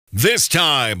This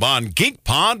time on Geek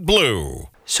Pod Blue.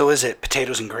 So is it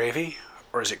potatoes and gravy,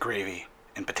 or is it gravy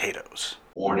and potatoes?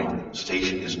 Warning,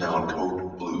 station is now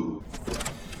code blue.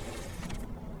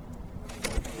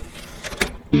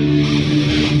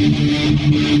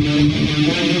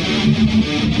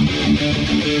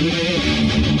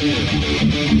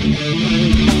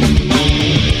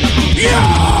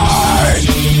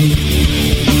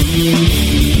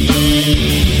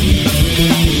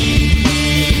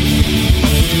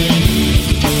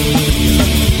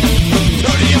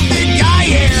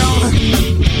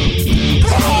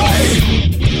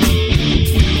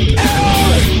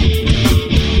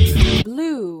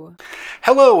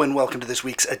 Hello and welcome to this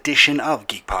week's edition of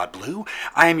Geek Pod Blue.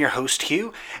 I am your host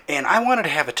Hugh, and I wanted to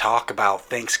have a talk about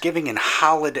Thanksgiving and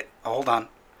holiday... Hold on.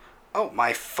 Oh,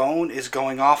 my phone is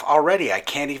going off already. I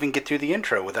can't even get through the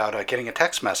intro without getting a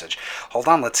text message. Hold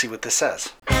on, let's see what this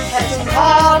says. Text from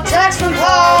Paul, text from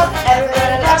Paul.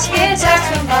 Everybody loves to get a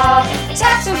text from Paul.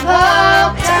 Text from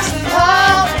Paul, text from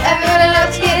Paul. Everybody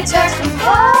loves to get a text from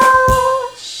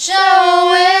Paul.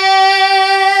 Show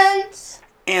wins.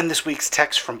 And this week's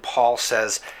text from Paul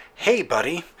says, "Hey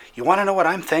buddy, you want to know what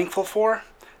I'm thankful for?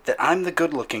 That I'm the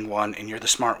good-looking one and you're the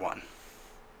smart one."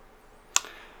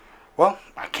 Well,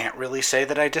 I can't really say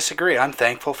that I disagree. I'm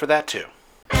thankful for that too.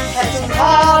 Text from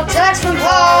Paul, text from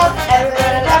Paul.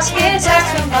 Everybody loves to get a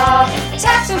text from Paul.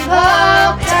 Text from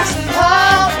Paul, text from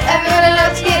Paul. Everybody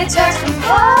loves to get a text from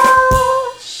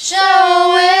Paul.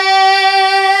 Show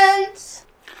wins.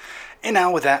 And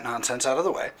now with that nonsense out of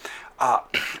the way,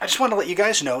 I just want to let you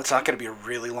guys know it's not going to be a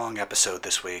really long episode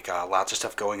this week. Lots of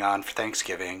stuff going on for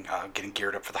Thanksgiving, getting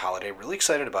geared up for the holiday. Really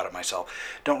excited about it myself.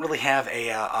 Don't really have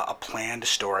a planned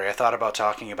story. I thought about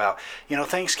talking about,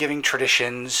 Thanksgiving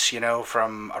traditions,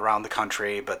 from around the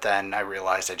country, but then I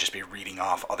realized I'd just be reading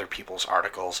off other people's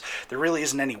articles. There really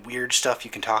isn't any weird stuff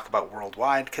you can talk about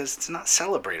worldwide because it's not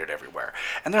celebrated everywhere.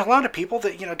 And there's a lot of people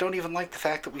that, don't even like the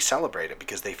fact that we celebrate it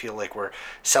because they feel like we're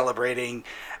celebrating,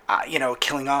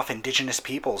 killing off indigenous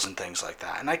peoples and things like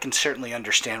that. And I can certainly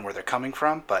understand where they're coming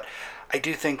from, but I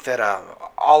do think that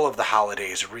all of the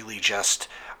holidays really just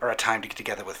are a time to get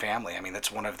together with family. I mean,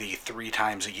 that's one of the 3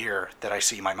 times a year that I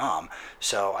see my mom.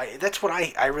 So that's what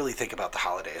I really think about the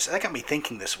holidays. That got me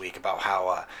thinking this week about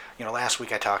how, last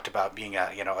week I talked about being,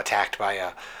 attacked by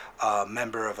a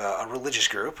member of a religious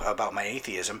group about my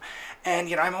atheism.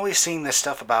 And, I'm always seeing this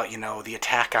stuff about, the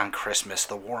attack on Christmas,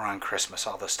 the war on Christmas,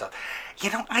 all this stuff.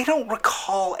 I don't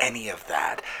recall any of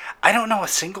that. I don't know a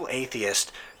single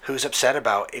atheist who's upset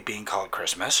about it being called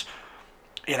Christmas.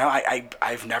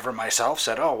 I've never myself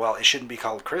said, oh, well, it shouldn't be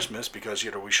called Christmas because,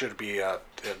 we should be a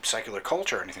secular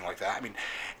culture or anything like that. I mean,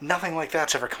 nothing like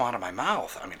that's ever come out of my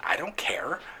mouth. I mean, I don't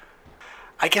care.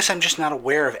 I guess I'm just not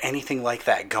aware of anything like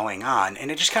that going on, and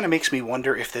it just kind of makes me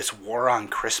wonder if this war on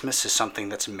Christmas is something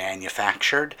that's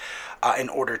manufactured in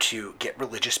order to get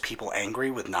religious people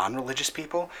angry with non-religious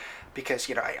people,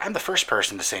 because, I'm the first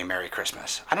person to say Merry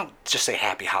Christmas. I don't just say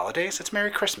Happy Holidays, it's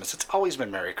Merry Christmas. It's always been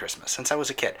Merry Christmas since I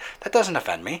was a kid. That doesn't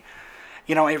offend me.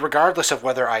 Regardless of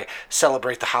whether I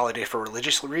celebrate the holiday for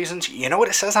religious reasons, you know what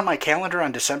it says on my calendar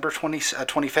on December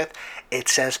 25th? It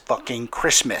says fucking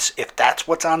Christmas. If that's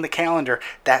what's on the calendar,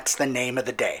 that's the name of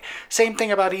the day. Same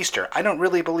thing about Easter. I don't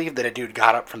really believe that a dude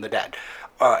got up from the dead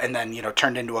and then,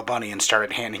 turned into a bunny and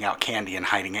started handing out candy and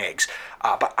hiding eggs.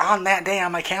 But on that day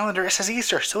on my calendar, it says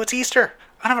Easter, so it's Easter.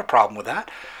 I don't have a problem with that.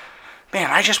 Man,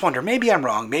 I just wonder, maybe I'm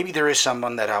wrong. Maybe there is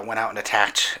someone that went out and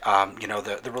attacked,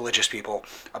 the religious people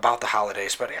about the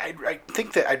holidays. But I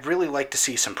think that I'd really like to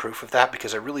see some proof of that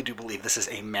because I really do believe this is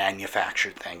a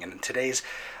manufactured thing. And in today's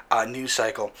news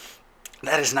cycle,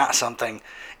 that is not something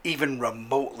even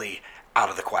remotely out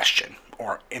of the question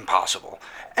or impossible.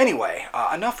 Anyway,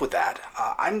 enough with that.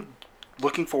 I'm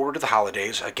looking forward to the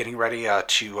holidays, getting ready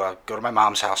to go to my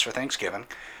mom's house for Thanksgiving.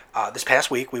 This past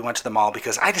week, we went to the mall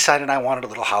because I decided I wanted a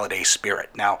little holiday spirit.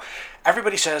 Now,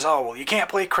 everybody says, oh, well, you can't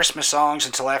play Christmas songs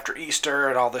until after Easter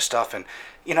and all this stuff. And,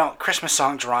 Christmas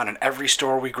songs were on in every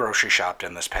store we grocery shopped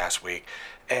in this past week.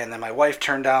 And then my wife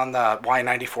turned down the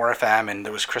Y94 FM and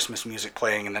there was Christmas music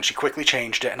playing. And then she quickly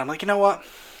changed it. And I'm like, you know what?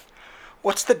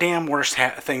 What's the damn worst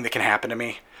thing that can happen to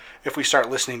me if we start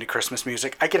listening to Christmas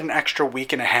music? I get an extra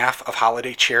week and a half of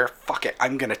holiday cheer. Fuck it.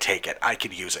 I'm going to take it. I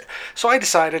could use it. So I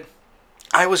decided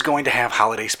I was going to have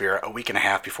holiday spirit a week and a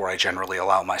half before I generally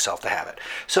allow myself to have it.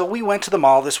 So we went to the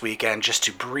mall this weekend just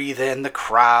to breathe in the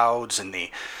crowds and the,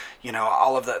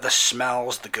 all of the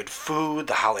smells, the good food,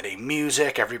 the holiday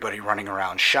music, everybody running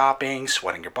around shopping,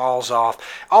 sweating your balls off,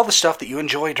 all the stuff that you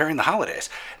enjoy during the holidays.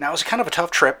 Now, it was kind of a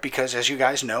tough trip because, as you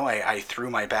guys know, I threw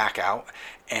my back out,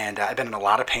 and I've been in a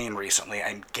lot of pain recently.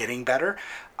 I'm getting better,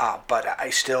 but I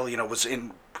still, was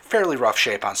in fairly rough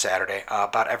shape on Saturday.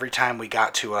 About every time we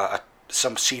got to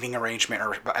some seating arrangement,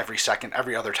 or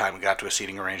every other time we got to a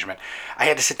seating arrangement, I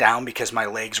had to sit down because my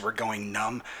legs were going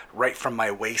numb right from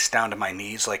my waist down to my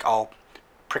knees, like all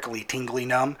prickly, tingly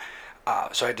numb.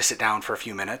 So I had to sit down for a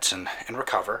few minutes and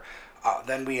recover.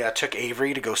 Then we took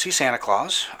Avery to go see Santa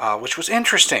Claus, which was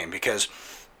interesting because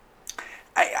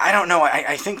I don't know,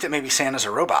 I think that maybe Santa's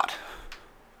a robot.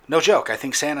 No joke, I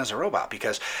think Santa's a robot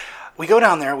because we go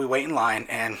down there, we wait in line,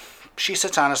 and she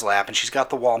sits on his lap, and she's got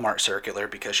the Walmart circular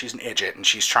because she's an idiot, and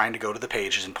she's trying to go to the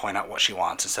pages and point out what she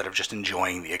wants instead of just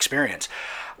enjoying the experience.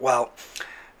 Well,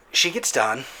 she gets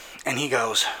done, and he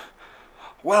goes,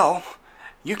 "Well,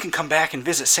 you can come back and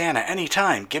visit Santa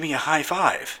anytime. Give me a high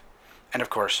five." And of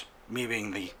course, me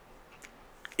being the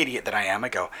idiot that I am, I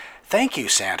go, "Thank you,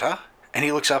 Santa." And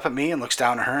he looks up at me and looks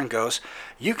down at her and goes,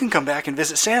 "You can come back and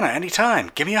visit Santa anytime.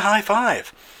 Give me a high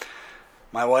five."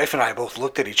 My wife and I both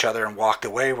looked at each other and walked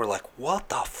away. We're like, what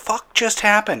the fuck just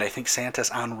happened? I think Santa's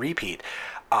on repeat.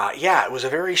 Yeah, it was a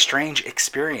very strange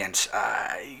experience.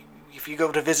 If you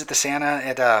go to visit the Santa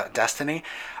at Destiny,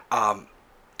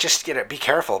 just be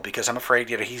careful because I'm afraid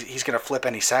he's going to flip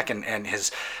any second, and his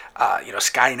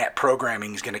Skynet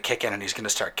programming is going to kick in and he's going to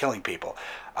start killing people.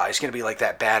 He's going to be like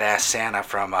that badass Santa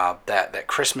from that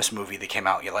Christmas movie that came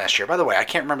out last year. By the way, I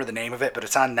can't remember the name of it, but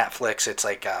it's on Netflix. It's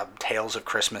like Tales of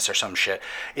Christmas or some shit.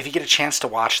 If you get a chance to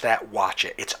watch that, watch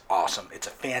it. It's awesome. It's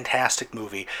a fantastic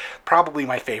movie. Probably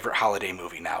my favorite holiday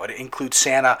movie now. It includes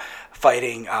Santa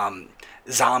fighting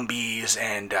zombies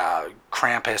and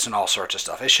Krampus and all sorts of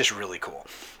stuff. It's just really cool.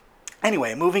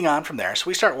 Anyway, moving on from there, so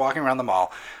we start walking around the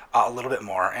mall a little bit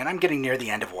more, and I'm getting near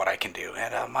the end of what I can do.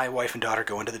 And my wife and daughter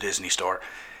go into the Disney store,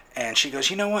 and she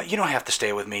goes, "You know what? You don't have to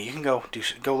stay with me. You can go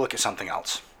look at something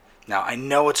else." Now, I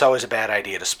know it's always a bad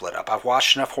idea to split up. I've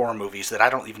watched enough horror movies that I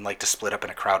don't even like to split up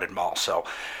in a crowded mall, so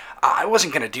I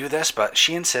wasn't going to do this, but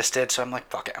she insisted, so I'm like,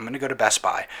 fuck it, I'm going to go to Best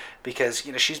Buy, because,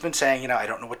 she's been saying, I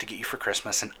don't know what to get you for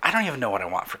Christmas, and I don't even know what I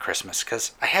want for Christmas,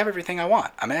 because I have everything I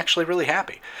want. I'm actually really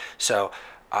happy. So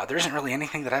there isn't really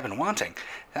anything that I've been wanting.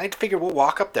 And I figured we'll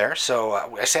walk up there. So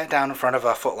I sat down in front of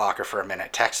a Foot Locker for a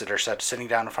minute, texted her, said sitting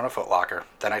down in front of Foot Locker.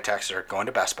 Then I texted her, going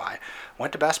to Best Buy.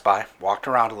 Went to Best Buy, walked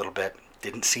around a little bit,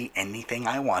 didn't see anything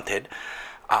I wanted.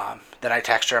 Then I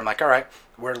texted her, I'm like, all right,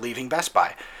 we're leaving Best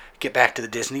Buy. Get back to the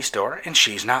Disney store, and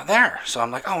she's not there. So I'm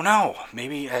like, oh no,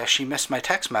 maybe she missed my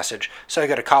text message. So I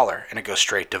go to call her, and it goes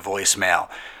straight to voicemail.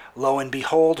 Lo and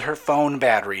behold, her phone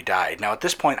battery died. Now, at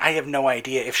this point, I have no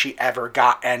idea if she ever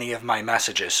got any of my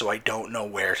messages, so I don't know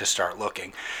where to start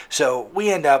looking. So we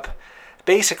end up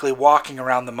basically walking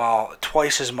around the mall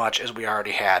twice as much as we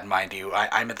already had, mind you.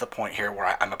 I'm at the point here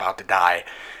where I'm about to die.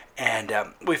 And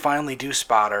we finally do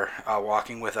spot her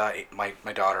walking with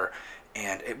my daughter.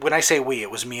 And when I say we,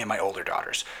 it was me and my older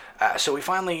daughters. So we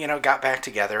finally, got back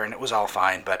together, and it was all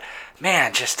fine. But,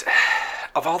 man, just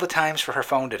of all the times for her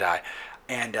phone to die.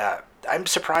 And I'm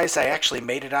surprised I actually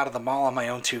made it out of the mall on my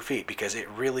own 2 feet, because it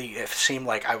seemed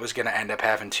like I was going to end up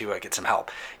having to get some help.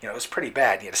 It was pretty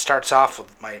bad. It starts off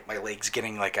with my legs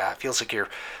getting feels like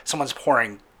someone's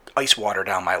pouring ice water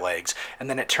down my legs, and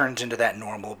then it turns into that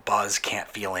normal buzz, can't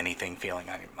feel anything feeling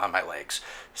on my legs.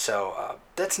 So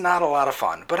that's not a lot of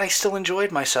fun, but I still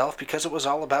enjoyed myself because it was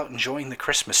all about enjoying the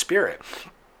Christmas spirit.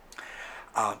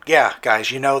 Yeah,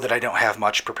 guys, you know that I don't have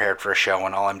much prepared for a show,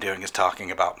 and all I'm doing is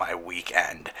talking about my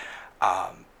weekend.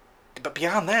 But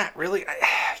beyond that, really,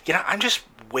 I'm just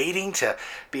waiting to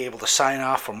be able to sign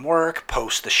off from work,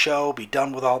 post the show, be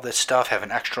done with all this stuff, have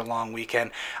an extra long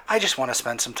weekend. I just want to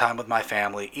spend some time with my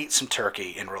family, eat some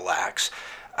turkey, and relax.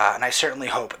 And I certainly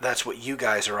hope that's what you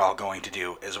guys are all going to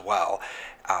do as well.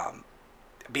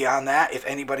 Beyond that, if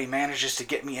anybody manages to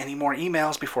get me any more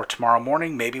emails before tomorrow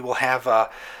morning, maybe we'll have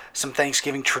some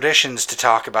Thanksgiving traditions to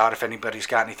talk about if anybody's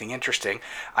got anything interesting.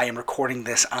 I am recording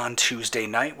this on Tuesday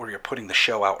night, where you're putting the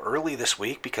show out early this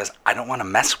week because I don't want to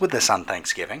mess with this on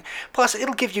Thanksgiving. Plus,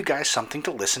 it'll give you guys something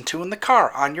to listen to in the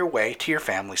car on your way to your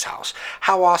family's house.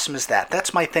 How awesome is that?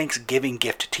 That's my Thanksgiving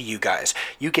gift to you guys.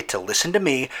 You get to listen to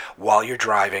me while you're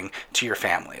driving to your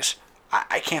families.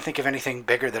 I can't think of anything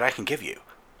bigger that I can give you.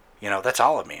 That's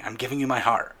all of me. I'm giving you my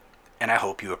heart, and I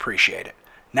hope you appreciate it.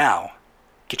 Now,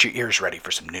 get your ears ready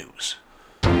for some news.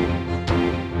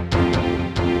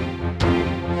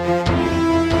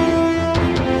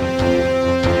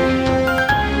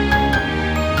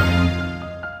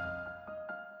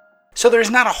 So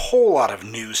there's not a whole lot of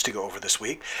news to go over this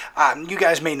week. You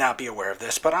guys may not be aware of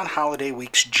this, but on holiday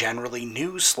weeks, generally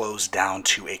news slows down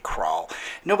to a crawl.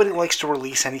 Nobody likes to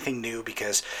release anything new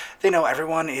because they know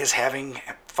everyone is having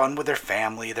fun with their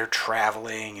family, they're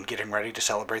traveling and getting ready to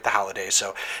celebrate the holidays.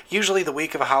 So usually the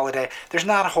week of a holiday, there's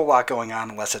not a whole lot going on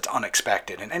unless it's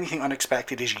unexpected, and anything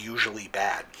unexpected is usually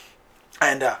bad.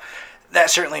 And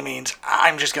that certainly means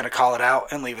I'm just going to call it out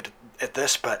and leave it at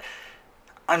this, but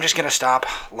I'm just going to stop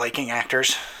liking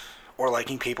actors or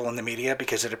liking people in the media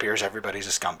because it appears everybody's a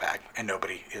scumbag and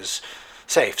nobody is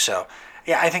safe. So,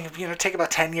 yeah, I think, take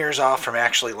about 10 years off from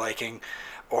actually liking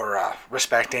or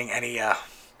respecting any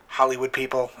Hollywood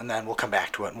people, and then we'll come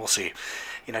back to it and we'll see,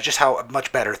 just how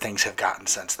much better things have gotten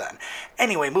since then.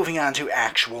 Anyway, moving on to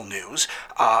actual news.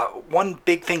 One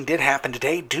big thing did happen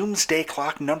today. Doomsday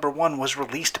Clock #1 was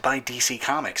released by DC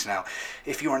Comics. Now,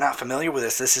 if you are not familiar with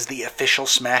this is the official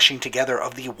smashing together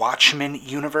of the Watchmen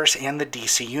universe and the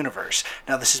DC universe.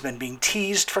 Now, this has been being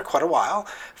teased for quite a while,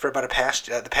 for about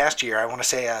the past year. I want to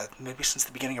say maybe since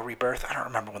the beginning of Rebirth. I don't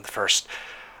remember when the first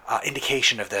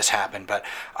indication of this happened, but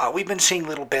we've been seeing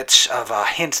little bits of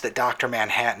hints that Dr.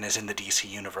 Manhattan is in the DC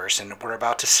universe, and we're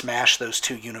about to smash those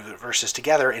two universes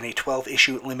together in a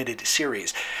 12-issue limited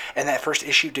series. And that first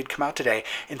issue did come out today.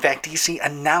 In fact, DC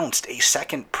announced a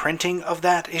second printing of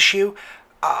that issue.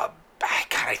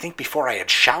 I think before I had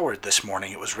showered this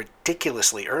morning. It was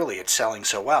ridiculously early. It's selling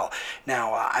so well.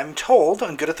 Now, I'm told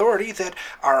on good authority that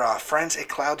our friends at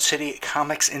Cloud City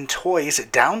Comics and Toys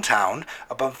downtown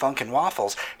above Funk and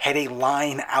Waffles had a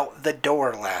line out the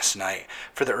door last night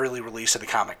for the early release of the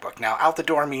comic book. Now, out the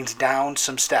door means down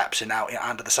some steps and out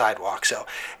onto the sidewalk. So,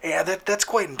 yeah, that's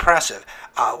quite impressive.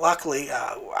 Luckily,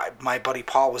 my buddy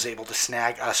Paul was able to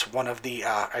snag us one of the,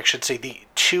 the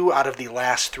 2 out of the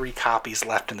last 3 copies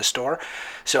left in the store.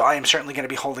 So I am certainly going to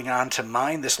be holding on to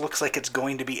mine. This looks like it's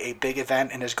going to be a big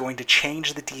event and is going to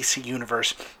change the DC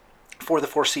universe for the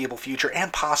foreseeable future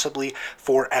and possibly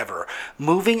forever.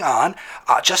 Moving on,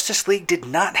 Justice League did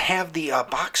not have the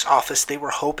box office they were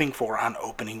hoping for on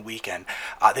opening weekend.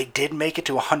 They did make it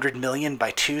to 100 million by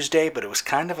Tuesday, but it was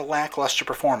kind of a lackluster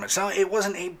performance. Now, it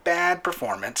wasn't a bad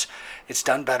performance. It's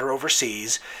done better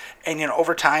overseas. And,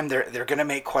 over time, they're going to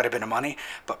make quite a bit of money,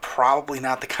 but probably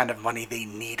not the kind of money they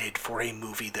needed for a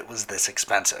movie that was this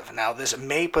expensive. Now, this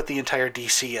may put the entire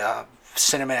DC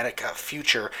cinematic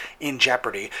future in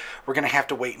jeopardy. We're going to have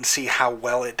to wait and see how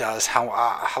well it does,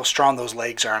 how strong those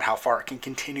legs are, and how far it can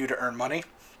continue to earn money.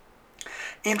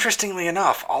 Interestingly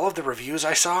enough, all of the reviews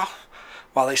I saw,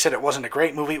 while they said it wasn't a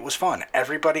great movie, it was fun.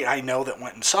 Everybody I know that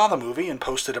went and saw the movie and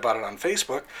posted about it on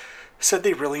Facebook said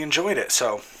they really enjoyed it.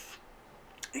 So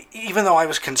even though I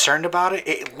was concerned about it,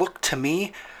 it looked to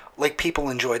me like people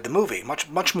enjoyed the movie,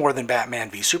 much more than Batman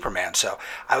v Superman, so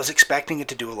I was expecting it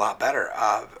to do a lot better.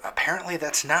 Apparently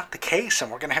that's not the case,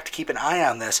 and we're going to have to keep an eye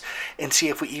on this and see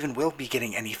if we even will be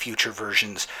getting any future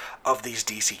versions of these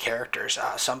DC characters.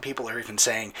 Some people are even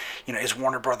saying, is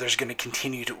Warner Brothers going to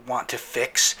continue to want to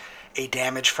fix a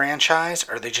damaged franchise,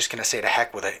 or are they just going to say to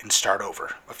heck with it and start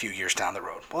over a few years down the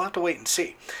road? We'll have to wait and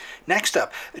see. Next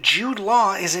up, Jude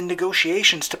Law is in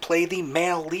negotiations to play the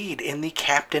male lead in the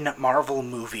Captain Marvel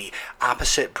movie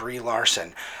opposite Brie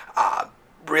Larson.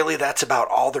 Really, that's about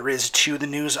all there is to the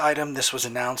news item. This was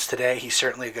announced today. He's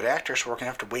certainly a good actor, so we're going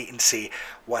to have to wait and see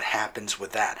what happens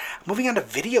with that. Moving on to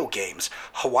video games,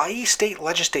 Hawaii State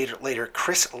Legislator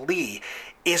Chris Lee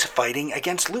is fighting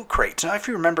against loot crates. Now, if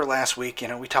you remember last week,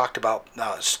 we talked about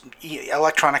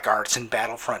Electronic Arts and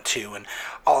Battlefront 2 and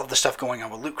all of the stuff going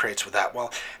on with loot crates with that.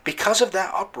 Well, because of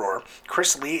that uproar,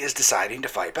 Chris Lee is deciding to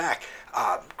fight back.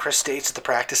 Chris states that the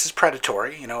practice is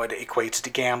predatory. It equates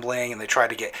to gambling, and they try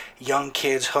to get young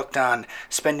kids hooked on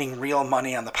spending real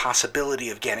money on the possibility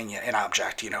of getting an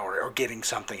object, or getting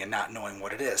something and not knowing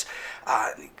what it is.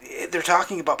 They're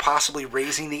talking about possibly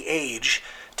raising the age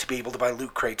to be able to buy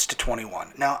loot crates to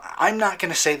 21. Now, I'm not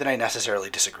going to say that I necessarily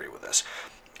disagree with this.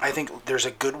 I think there's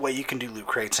a good way you can do loot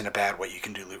crates and a bad way you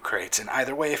can do loot crates. And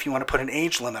either way, if you want to put an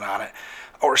age limit on it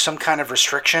or some kind of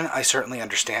restriction, I certainly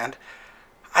understand.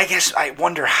 I guess I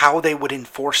wonder how they would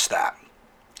enforce that,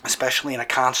 especially in a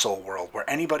console world where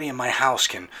anybody in my house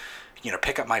can,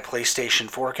 pick up my PlayStation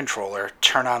 4 controller,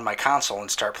 turn on my console, and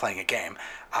start playing a game.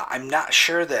 I'm not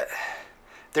sure that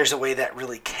there's a way that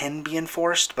really can be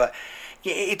enforced, but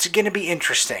it's going to be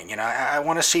interesting. I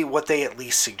want to see what they at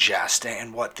least suggest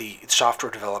and what the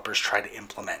software developers try to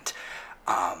implement.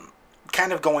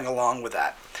 Kind of going along with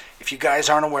that, if you guys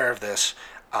aren't aware of this,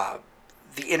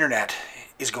 the internet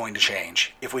is going to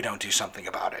change if we don't do something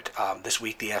about it. This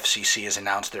week, the FCC has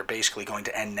announced they're basically going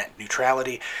to end net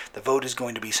neutrality. The vote is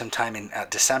going to be sometime in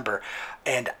December.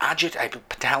 And Ajit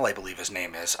Patel, I believe his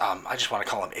name is, I just want to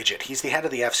call him Ajit. He's the head of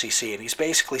the FCC, and he's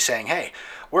basically saying, hey,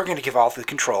 we're going to give all the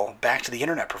control back to the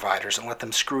internet providers and let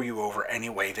them screw you over any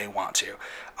way they want to.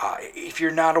 If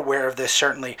you're not aware of this,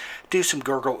 certainly do some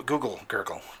Google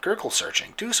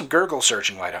searching. Do some Google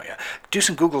searching, why don't you? Do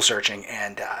some Google searching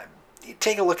and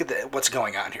take a look at what's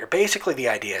going on here. Basically, the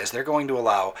idea is they're going to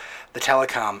allow the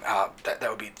telecom, that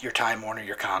would be your Time Warner,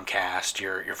 your Comcast,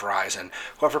 your Verizon,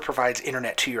 whoever provides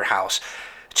internet to your house,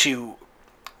 to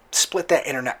split that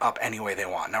internet up any way they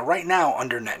want. Now, right now,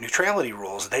 under net neutrality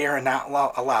rules, they are not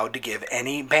allowed to give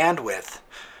any bandwidth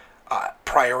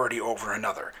priority over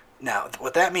another. Now,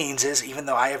 what that means is, even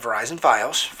though I have Verizon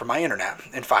Fios for my internet,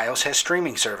 and Fios has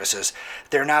streaming services,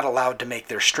 they're not allowed to make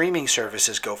their streaming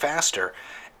services go faster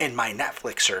and my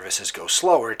Netflix services go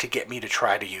slower to get me to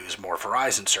try to use more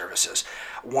Verizon services.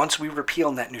 Once we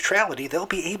repeal net neutrality, they'll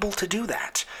be able to do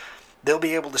that. They'll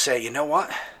be able to say, you know what,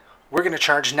 we're going to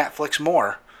charge Netflix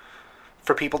more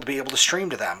for people to be able to stream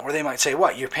to them. Or they might say,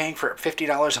 what, you're paying for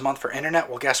 $50 a month for internet?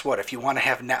 Well, guess what, if you want to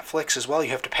have Netflix as well,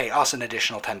 you have to pay us an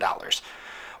additional $10.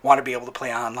 Want to be able to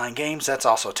play online games? That's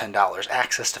also $10.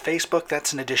 Access to Facebook?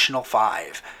 That's an additional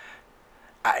 $5.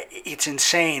 It's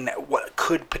insane what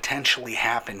could potentially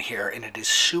happen here, and it is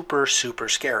super, super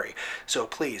scary. So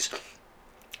please,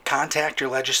 contact your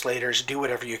legislators, do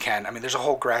whatever you can. I mean, there's a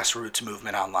whole grassroots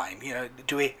movement online. You know,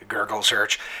 do a Google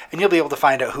search, and you'll be able to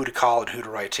find out who to call and who to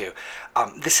write to.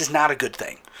 This is not a good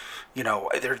thing. You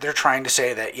know, they're trying to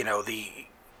say that, you know, the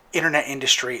internet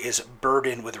industry is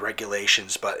burdened with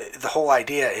regulations, but the whole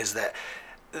idea is that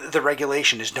the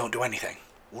regulation is don't do anything.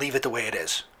 Leave it the way it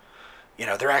is. You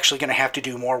know, they're actually going to have to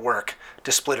do more work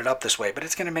to split it up this way, but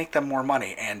it's going to make them more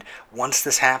money. And once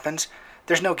this happens,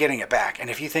 there's no getting it back. And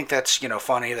if you think that's, you know,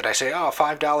 funny that I say, oh,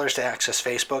 $5 to access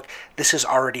Facebook, this has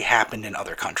already happened in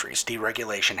other countries.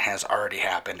 Deregulation has already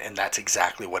happened, and that's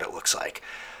exactly what it looks like.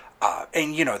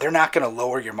 And, you know, they're not going to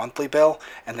lower your monthly bill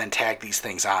and then tag these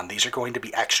things on. These are going to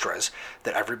be extras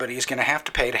that everybody is going to have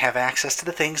to pay to have access to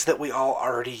the things that we all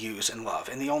already use and love.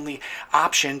 And the only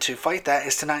option to fight that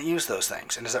is to not use those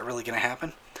things. And is that really going to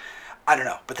happen? I don't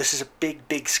know. But this is a big,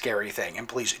 big, scary thing. And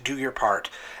please do your part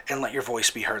and let your voice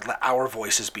be heard. Let our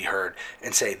voices be heard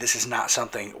and say this is not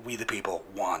something we the people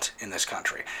want in this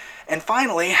country. And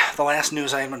finally, the last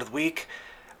news item of the week,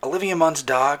 Olivia Munn's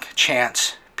dog,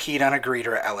 Chance, peed on a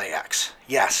greeter at LAX.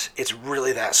 Yes, it's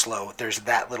really that slow. There's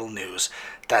that little news.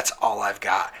 That's all I've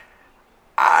got.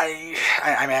 I'm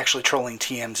actually trolling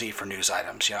TMZ for news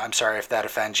items. You know, I'm sorry if that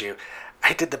offends you.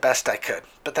 I did the best I could,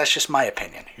 but that's just my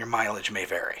opinion. Your mileage may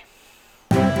vary.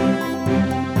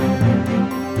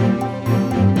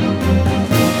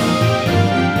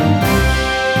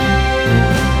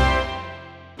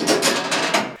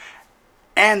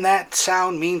 And that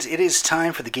sound means it is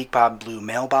time for the GeekPod Blue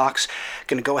mailbox.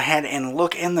 Going to go ahead and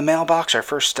look in the mailbox. Our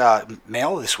first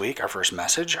mail this week, our first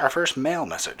mail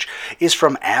message is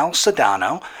from Al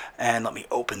Sedano. And let me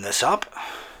open this up.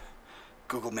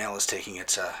 Google Mail is taking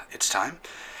its time.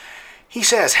 He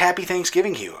says, Happy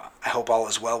Thanksgiving, Hugh. I hope all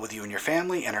is well with you and your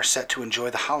family and are set to enjoy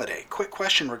the holiday. Quick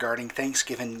question regarding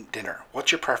Thanksgiving dinner.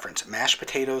 What's your preference, mashed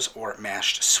potatoes or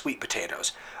mashed sweet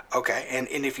potatoes? Okay, and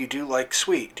if you do like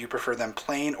sweet, do you prefer them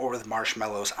plain or with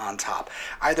marshmallows on top?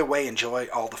 Either way, enjoy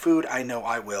all the food. I know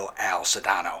I will, Al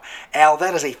Sedano. Al,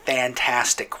 that is a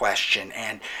fantastic question,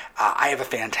 and I have a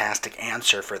fantastic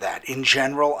answer for that. In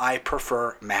general, I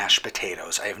prefer mashed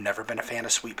potatoes. I have never been a fan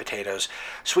of sweet potatoes.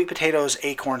 Sweet potatoes,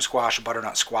 acorn squash,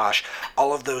 butternut squash,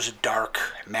 all of those dark,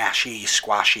 mashy,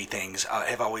 squashy things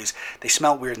they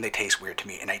smell weird and they taste weird to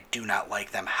me, and I do not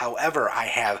like them. However, I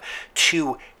have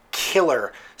two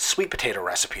killer sweet potato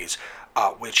recipes,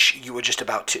 which you would just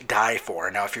about to die for.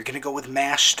 Now, if you're going to go with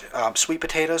mashed sweet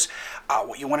potatoes,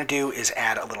 what you want to do is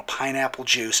add a little pineapple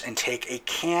juice and take a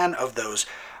can of those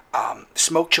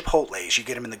smoked chipotles. You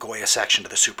get them in the Goya section of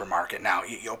the supermarket. Now,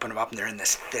 you open them up and they're in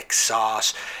this thick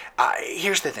sauce.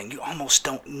 Here's the thing. You almost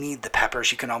don't need the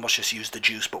peppers. You can almost just use the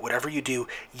juice. But whatever you do,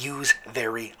 use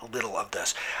very little of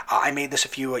this. I made this a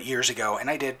few years ago, and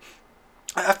I did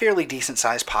a fairly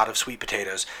decent-sized pot of sweet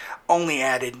potatoes. Only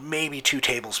added maybe 2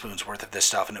 tablespoons worth of this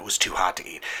stuff, and it was too hot to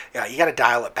eat. You got to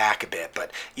dial it back a bit,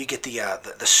 but you get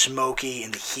the smoky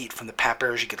and the heat from the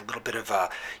peppers. You get a little bit of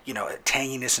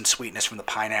tanginess and sweetness from the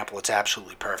pineapple. It's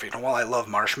absolutely perfect. And while I love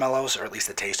marshmallows, or at least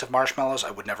the taste of marshmallows,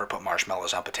 I would never put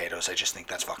marshmallows on potatoes. I just think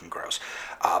that's fucking gross.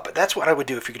 But that's what I would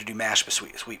do if you're going to do mashed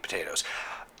sweet potatoes.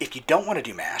 If you don't want to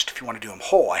do mashed, if you want to do them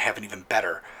whole, I have an even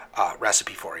better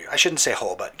recipe for you. I shouldn't say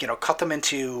whole, but cut them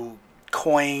into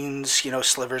coins,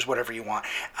 slivers, whatever you want.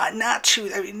 Not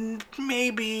too,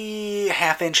 maybe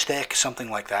 ½ inch thick, something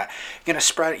like that. You're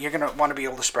going to want to be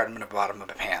able to spread them in the bottom of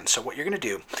a pan. So what you're going to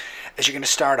do is you're going to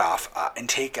start off and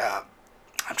take,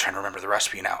 I'm trying to remember the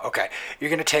recipe now. Okay, you're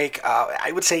going to take,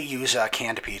 I would say use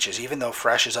canned peaches. Even though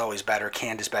fresh is always better,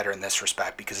 canned is better in this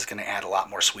respect because it's going to add a lot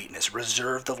more sweetness.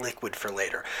 Reserve the liquid for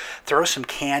later. Throw some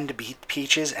canned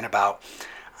peaches and about,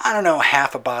 I don't know,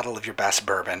 half a bottle of your best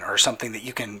bourbon or something that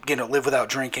you can, live without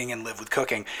drinking and live with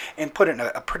cooking, and put it in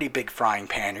a pretty big frying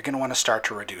pan. You're going to want to start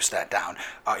to reduce that down.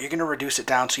 You're going to reduce it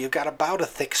down so you've got about a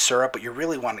thick syrup, but you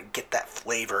really want to get that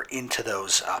flavor into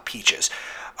those peaches.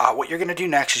 What you're going to do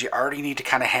next is you already need to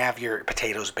kind of have your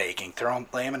potatoes baking.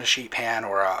 Lay them in a sheet pan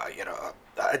or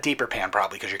a deeper pan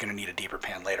probably, because you're going to need a deeper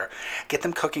pan later. Get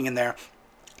them cooking in there.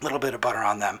 Little bit of butter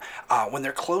on them. When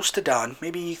they're close to done,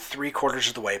 maybe 3/4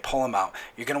 of the way, pull them out.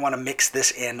 You're going to want to mix this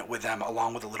in with them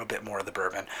along with a little bit more of the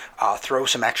bourbon. Throw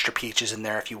some extra peaches in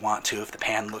there if you want to, if the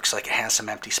pan looks like it has some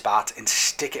empty spots, and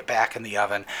stick it back in the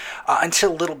oven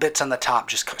until little bits on the top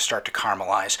just start to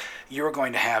caramelize. You're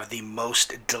going to have the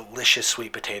most delicious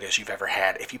sweet potatoes you've ever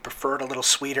had. If you prefer it a little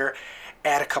sweeter,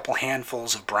 add a couple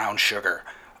handfuls of brown sugar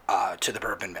to the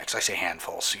bourbon mix. I say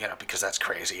handfuls, because that's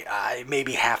crazy.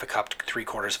 Maybe ½ a cup to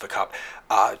 3/4 of a cup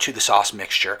to the sauce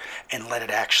mixture, and let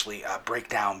it actually break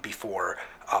down before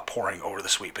pouring over the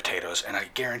sweet potatoes. And I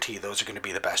guarantee those are going to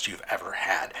be the best you've ever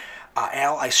had.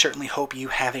 Al, I certainly hope you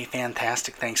have a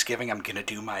fantastic Thanksgiving. I'm going to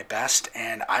do my best,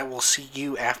 and I will see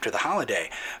you after the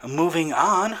holiday. Moving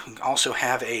on, we also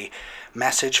have a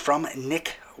message from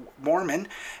Nick Mormon,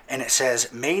 and it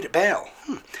says, Maid Bale.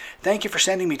 Thank you for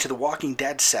sending me to the Walking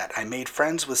Dead set. I made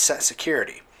friends with set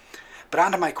security. But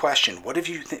on to my question. What did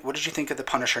you think of the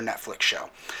Punisher Netflix show?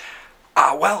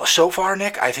 Well, so far,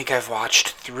 Nick, I think I've watched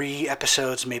 3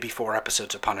 episodes, maybe 4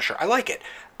 episodes of Punisher. I like it.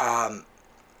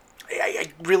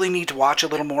 I really need to watch a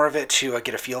little more of it to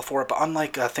get a feel for it. But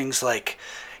unlike things like,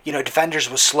 Defenders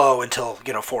was slow until,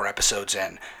 4 episodes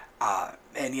in.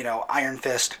 And, Iron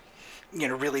Fist,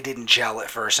 really didn't gel at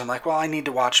first. I'm like, well, I need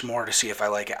to watch more to see if I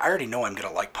like it. I already know I'm going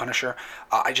to like Punisher.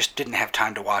 I just didn't have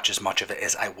time to watch as much of it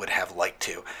as I would have liked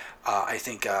to. I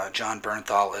think John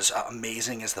Bernthal is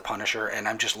amazing as the Punisher, and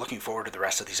I'm just looking forward to the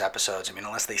rest of these episodes. I mean,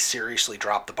 unless they seriously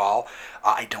drop the ball,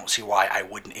 I don't see why I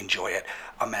wouldn't enjoy it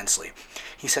immensely.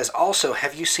 He says, also,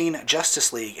 have you seen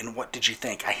Justice League, and what did you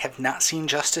think? I have not seen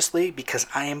Justice League because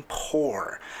I am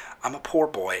poor. I'm a poor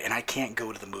boy, and I can't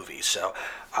go to the movies, so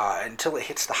until it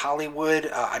hits the Hollywood,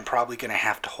 I'm probably going to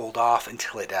have to hold off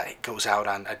until it goes out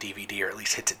on a DVD, or at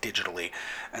least hits it digitally,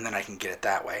 and then I can get it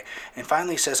that way. And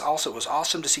finally, he says, also, it was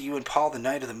awesome to see you and Paul the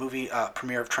night of the movie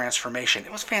premiere of Transformation.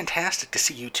 It was fantastic to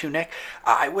see you too, Nick.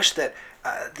 I wish that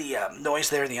the noise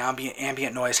there, the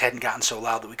ambient noise, hadn't gotten so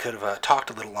loud that we could have talked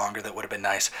a little longer. That would have been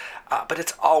nice. But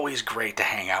it's always great to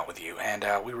hang out with you, and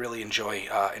we really enjoy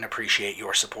and appreciate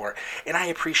your support. And I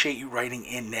appreciate you writing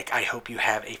in, Nick. I hope you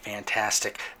have a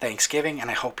fantastic Thanksgiving, and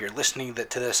I hope you're listening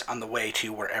to this on the way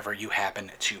to wherever you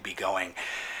happen to be going.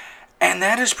 And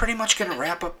that is pretty much going to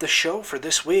wrap up the show for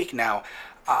this week. Now,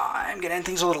 I'm going to end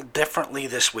things a little differently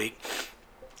this week.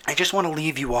 I just want to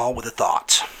leave you all with a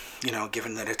thought.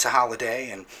 Given that it's a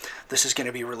holiday and this is going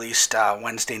to be released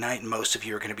Wednesday night, and most of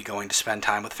you are going to be going to spend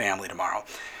time with family tomorrow.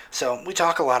 So we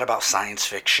talk a lot about science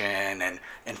fiction and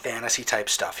fantasy type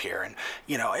stuff here. And,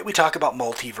 we talk about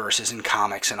multiverses in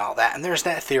comics and all that. And there's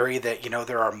that theory that,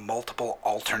 there are multiple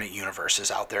alternate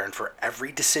universes out there. And for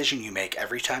every decision you make,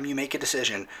 every time you make a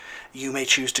decision, you may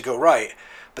choose to go right.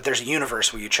 But there's a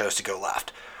universe where you chose to go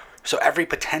left. So every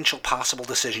potential possible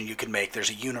decision you can make, there's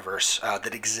a universe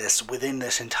that exists within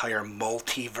this entire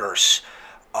multiverse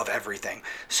of everything.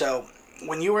 So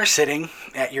when you are sitting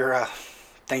at your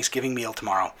Thanksgiving meal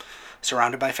tomorrow,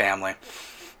 surrounded by family,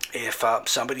 if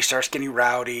somebody starts getting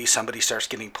rowdy, somebody starts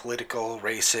getting political,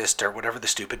 racist, or whatever the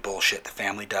stupid bullshit the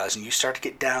family does, and you start to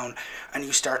get down and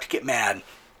you start to get mad,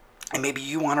 and maybe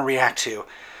you want to react to,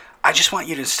 I just want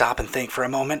you to stop and think for a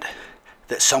moment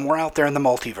that somewhere out there in the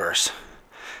multiverse,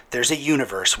 there's a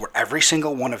universe where every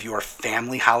single one of your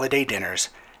family holiday dinners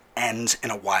ends in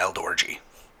a wild orgy.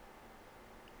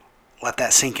 Let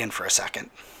that sink in for a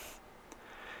second.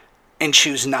 And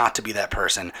choose not to be that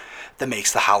person that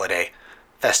makes the holiday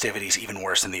festivities even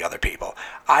worse than the other people.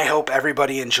 I hope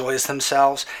everybody enjoys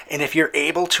themselves, and if you're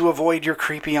able to avoid your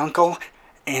creepy uncle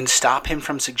and stop him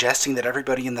from suggesting that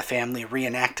everybody in the family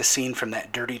reenact a scene from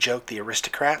that dirty joke, The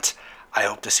Aristocrats, I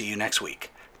hope to see you next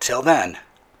week. Till then,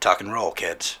 tuck and roll,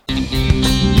 kids.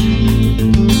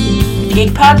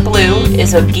 GeekPod Blue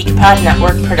is a GeekPod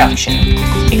Network production.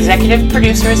 Executive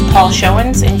producers Paul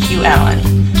Showens and Hugh Allen.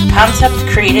 Concept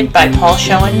created by Paul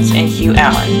Showens and Hugh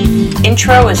Allen.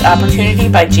 Intro is Opportunity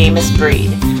by Jameis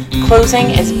Breed. Closing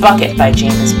is Bucket by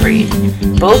Jameis Breed.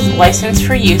 Both licensed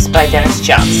for use by Dennis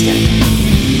Johnston.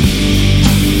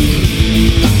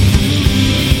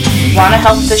 Want to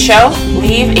help the show?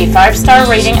 Leave a 5-star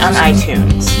rating on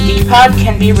iTunes. GeekPod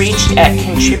can be reached at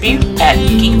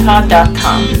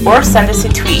contribute@geekpod.com or send us a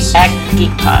tweet at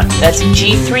GeekPod. That's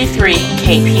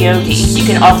G33KPOD. You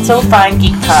can also find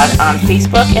GeekPod on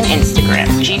Facebook and Instagram.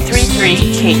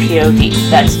 G33KPOD.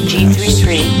 That's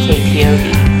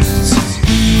G33KPOD.